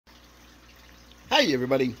Hi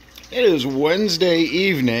everybody. It is Wednesday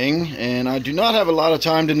evening and I do not have a lot of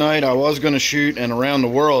time tonight. I was going to shoot an around the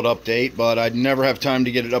world update, but I'd never have time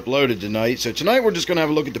to get it uploaded tonight. So tonight we're just going to have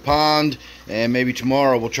a look at the pond, and maybe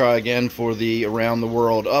tomorrow we'll try again for the around the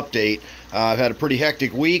world update. I've had a pretty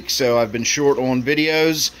hectic week, so I've been short on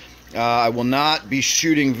videos. I will not be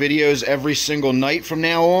shooting videos every single night from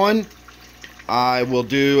now on. I will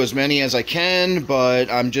do as many as I can, but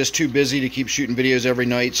I'm just too busy to keep shooting videos every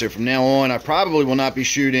night. So from now on, I probably will not be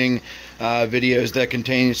shooting videos that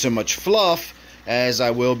contain so much fluff, as I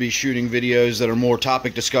will be shooting videos that are more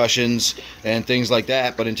topic discussions and things like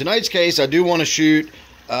that. But in tonight's case, I do want to shoot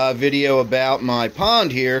a video about my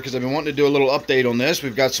pond here, because I've been wanting to do a little update on this.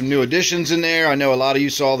 We've got some new additions in there. I know a lot of you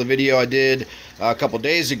saw the video I did a couple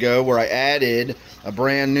days ago where I added a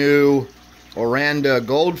brand new Oranda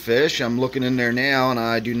goldfish. I'm looking in there now and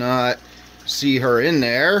I do not see her in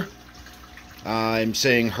there. I'm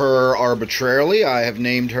saying her arbitrarily. I have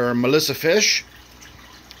named her Melissa Fish,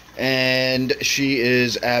 and she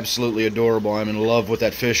is absolutely adorable. I'm in love with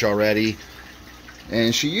that fish already,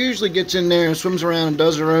 and she usually gets in there and swims around and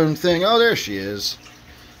does her own thing. Oh, there she is.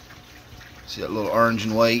 See that little orange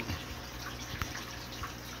and white,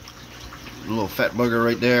 little fat bugger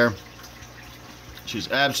right there. She's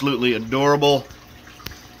absolutely adorable,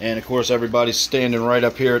 and of course everybody's standing right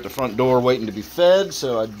up here at the front door waiting to be fed,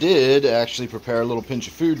 so I did actually prepare a little pinch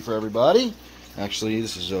of food for everybody. Actually,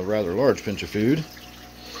 this is a rather large pinch of food.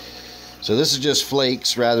 So this is just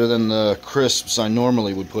flakes rather than the crisps I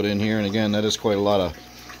normally would put in here, and again, that is quite a lot of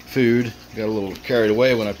food. Got a little carried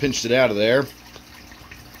away when I pinched it out of there.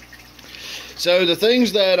 So the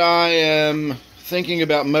things that I am thinking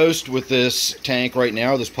about most with this tank right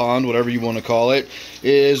now, this pond, whatever you want to call it,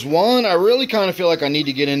 is one, I really kind of feel like I need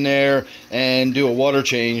to get in there and do a water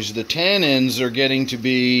change. The tannins are getting to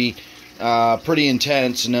be pretty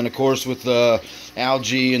intense, and then of course with the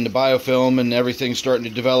algae and the biofilm and everything starting to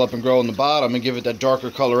develop and grow on the bottom and give it that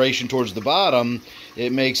darker coloration towards the bottom,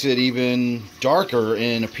 it makes it even darker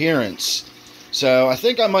in appearance. So I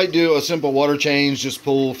think I might do a simple water change, just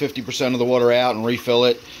pull 50% of the water out and refill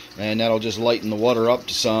it, and that'll just lighten the water up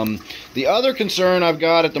to some. The other concern I've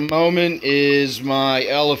got at the moment is my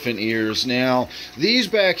elephant ears. Now, these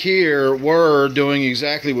back here were doing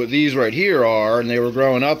exactly what these right here are, and they were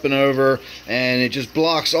growing up and over, and it just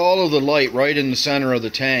blocks all of the light right in the center of the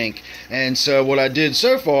tank. And so what I did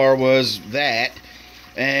so far was that,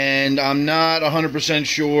 and I'm not 100%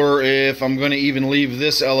 sure if I'm going to even leave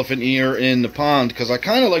this elephant ear in the pond, because I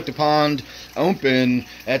kind of like the pond open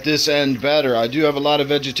at this end better. I do have a lot of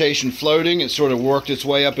vegetation floating. It sort of worked its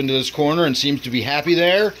way up into this corner and seems to be happy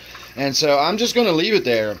there, and so I'm just going to leave it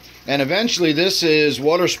there. And eventually, this is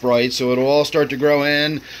water sprite, so it'll all start to grow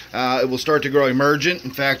in. It will start to grow emergent.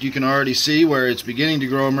 In fact, you can already see where it's beginning to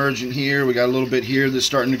grow emergent here. We got a little bit here that's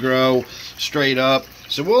starting to grow straight up.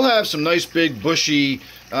 So we'll have some nice big bushy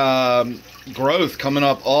growth coming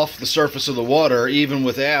up off the surface of the water, even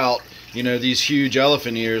without, you know, these huge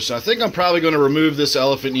elephant ears. So I think I'm probably going to remove this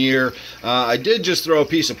elephant ear. I did just throw a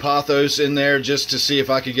piece of pothos in there just to see if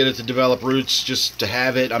I could get it to develop roots, just to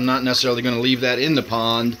have it. I'm not necessarily going to leave that in the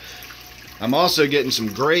pond. I'm also getting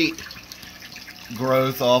some great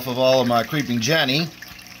growth off of all of my creeping Jenny.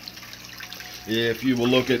 If you will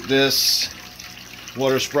look at this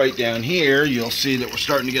water sprite down here, you'll see that we're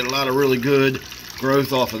starting to get a lot of really good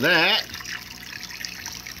growth off of that.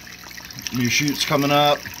 New shoots coming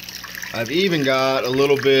up. I've even got a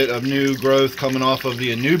little bit of new growth coming off of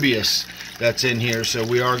the Anubias that's in here, so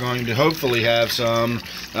we are going to hopefully have some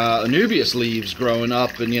Anubias leaves growing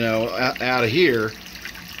up and, you know, out of here.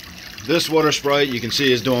 This water sprite, you can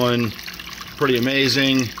see, is doing pretty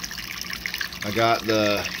amazing. I got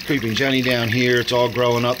the creeping Jenny down here. It's all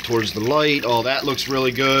growing up towards the light. All that looks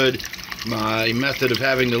really good. My method of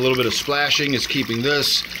having a little bit of splashing is keeping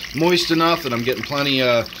this moist enough that I'm getting plenty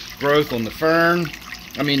of growth on the fern.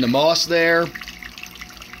 I mean the moss there.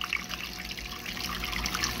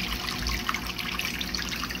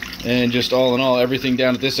 And just all in all, everything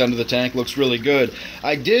down at this end of the tank looks really good.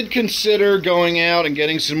 I did consider going out and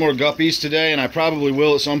getting some more guppies today, and I probably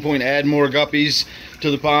will at some point add more guppies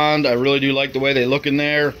to the pond. I really do like the way they look in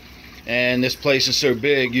there. And this place is so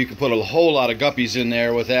big, you can put a whole lot of guppies in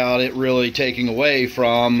there without it really taking away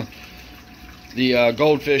from the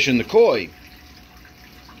goldfish and the koi.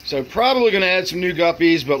 So probably going to add some new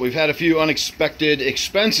guppies, but we've had a few unexpected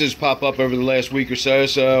expenses pop up over the last week or so,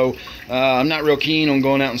 so I'm not real keen on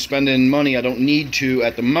going out and spending money I don't need to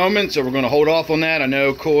at the moment, so we're going to hold off on that. I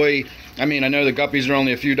know I know the guppies are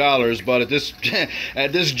only a few dollars, but at this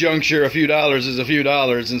at this juncture, a few dollars is a few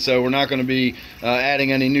dollars, and so we're not going to be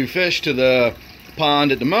adding any new fish to the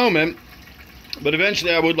pond at the moment. But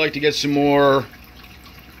eventually I would like to get some more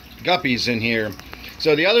guppies in here.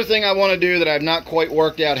 So the other thing I want to do that I've not quite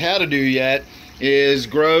worked out how to do yet is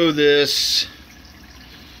grow this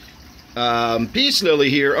peace lily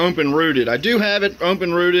here open rooted. I do have it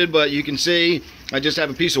open rooted, but you can see I just have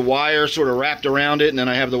a piece of wire sort of wrapped around it, and then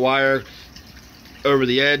I have the wire over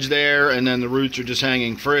the edge there, and then the roots are just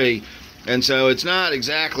hanging free. And so it's not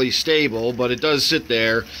exactly stable, but it does sit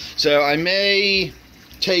there. So I may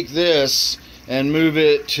take this and move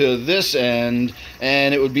it to this end,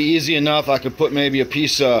 and it would be easy enough. I could put maybe a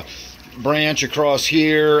piece of branch across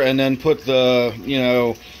here and then put the, you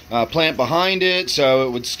know, plant behind it, so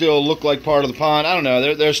it would still look like part of the pond. I don't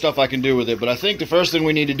know, there's stuff I can do with it, but I think the first thing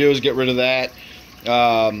we need to do is get rid of that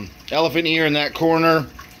elephant ear in that corner,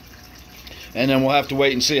 and then we'll have to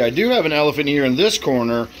wait and see. I do have an elephant ear in this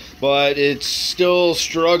corner, but it's still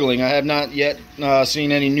struggling. I have not yet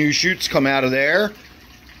seen any new shoots come out of there.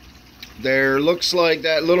 There looks like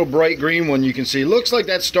that little bright green one you can see, looks like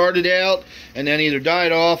that started out and then either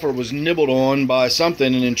died off or was nibbled on by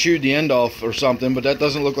something and then chewed the end off or something, but that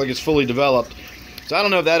doesn't look like it's fully developed. So I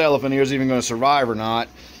don't know if that elephant ear is even going to survive or not,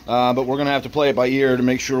 but we're going to have to play it by ear to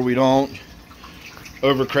make sure we don't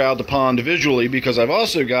overcrowd the pond visually, because I've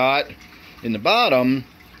also got in the bottom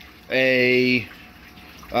a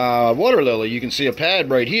water lily. You can see a pad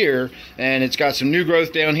right here, and it's got some new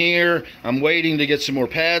growth down here. I'm waiting to get some more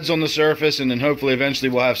pads on the surface, and then hopefully eventually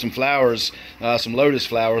we'll have some flowers, some lotus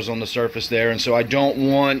flowers on the surface there. And so I don't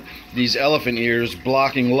want these elephant ears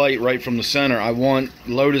blocking light right from the center. I want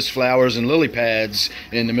lotus flowers and lily pads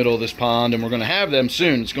in the middle of this pond, and we're going to have them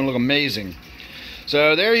soon. It's going to look amazing.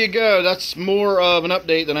 So there you go. That's more of an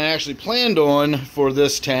update than I actually planned on for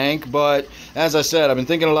this tank. But as I said, I've been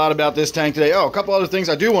thinking a lot about this tank today. Oh, a couple other things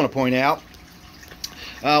I do want to point out.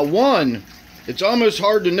 One, it's almost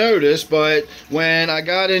hard to notice, but when I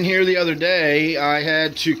got in here the other day, I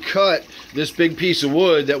had to cut this big piece of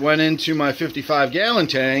wood that went into my 55-gallon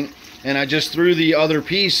tank, and I just threw the other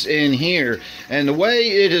piece in here. And the way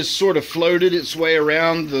it has sort of floated its way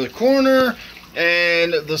around the corner,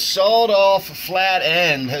 and the sawed off flat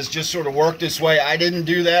end has just sort of worked its way. I didn't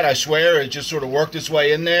do that, I swear. It just sort of worked its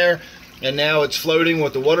way in there, and now it's floating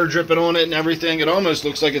with the water dripping on it and everything. It almost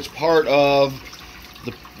looks like it's part of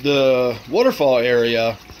the waterfall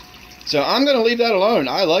area. So I'm going to leave that alone.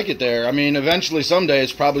 I like it there. I mean, eventually someday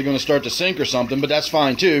it's probably going to start to sink or something, but that's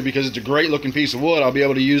fine too, because it's a great looking piece of wood I'll be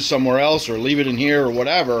able to use somewhere else or leave it in here or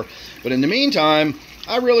whatever. But in the meantime,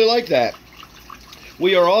 I really like that.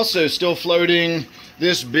 We are also still floating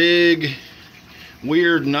this big,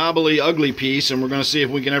 weird, knobbly, ugly piece, and we're going to see if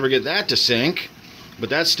we can ever get that to sink. But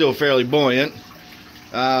that's still fairly buoyant.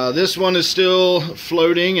 This one is still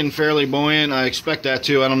floating and fairly buoyant. I expect that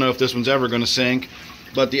too. I don't know if this one's ever going to sink.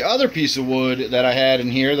 But the other piece of wood that I had in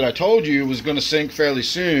here that I told you was going to sink fairly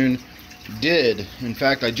soon did. In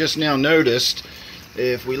fact, I just now noticed,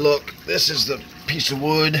 if we look, this is the piece of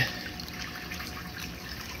wood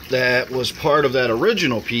that was part of that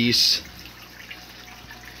original piece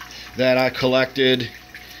that I collected.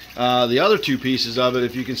 The other two pieces of it,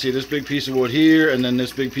 if you can see this big piece of wood here and then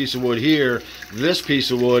this big piece of wood here, this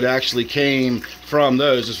piece of wood actually came from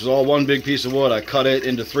those. This was all one big piece of wood. I cut it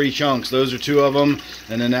into 3 chunks. Those are 2 of them,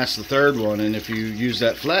 and then that's the 3rd one. And if you use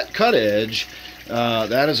that flat cut edge,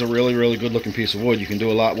 that is a really, really good looking piece of wood. You can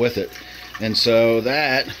do a lot with it. And so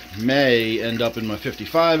that may end up in my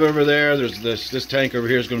 55 over there. There's this tank over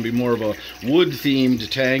here is going to be more of a wood-themed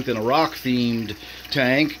tank than a rock-themed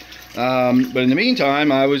tank. But in the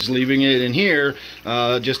meantime, I was leaving it in here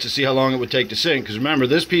just to see how long it would take to sink. Because remember,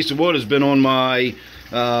 this piece of wood has been on my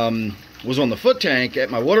was on the foot tank at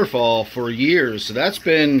my waterfall for years. So that's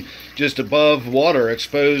been just above water,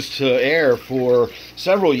 exposed to air for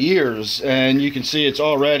several years, and you can see it's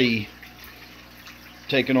already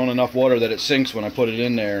taken on enough water that it sinks when I put it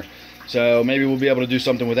in there. So maybe we'll be able to do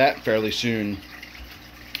something with that fairly soon.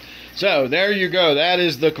 So there you go. That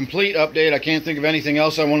is the complete update. I can't think of anything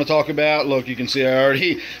else I want to talk about. Look, you can see I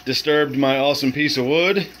already disturbed my awesome piece of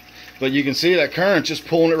wood, but you can see that current just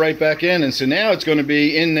pulling it right back in. And so now it's going to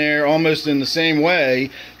be in there almost in the same way,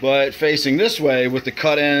 but facing this way with the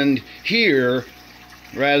cut end here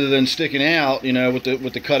rather than sticking out, you know, with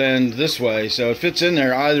the cut end this way. So it fits in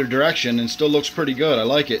there either direction and still looks pretty good. I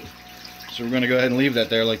like it. So we're going to go ahead and leave that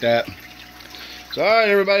there like that. So alright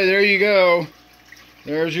everybody, there you go.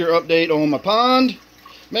 There's your update on my pond.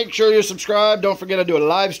 Make sure you're subscribed. Don't forget I do a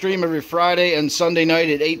live stream every Friday and Sunday night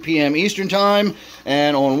at 8 p.m. Eastern Time.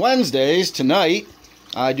 And on Wednesdays, tonight,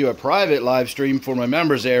 I do a private live stream for my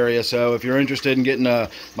members area, so if you're interested in getting a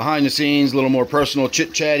behind the scenes, a little more personal,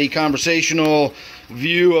 chit-chatty, conversational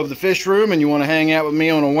view of the fish room, and you want to hang out with me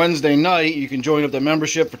on a Wednesday night, you can join up the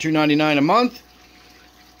membership for $2.99 a month.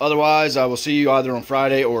 Otherwise, I will see you either on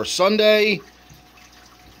Friday or Sunday.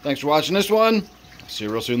 Thanks for watching this one. See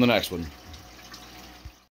you real soon in the next one.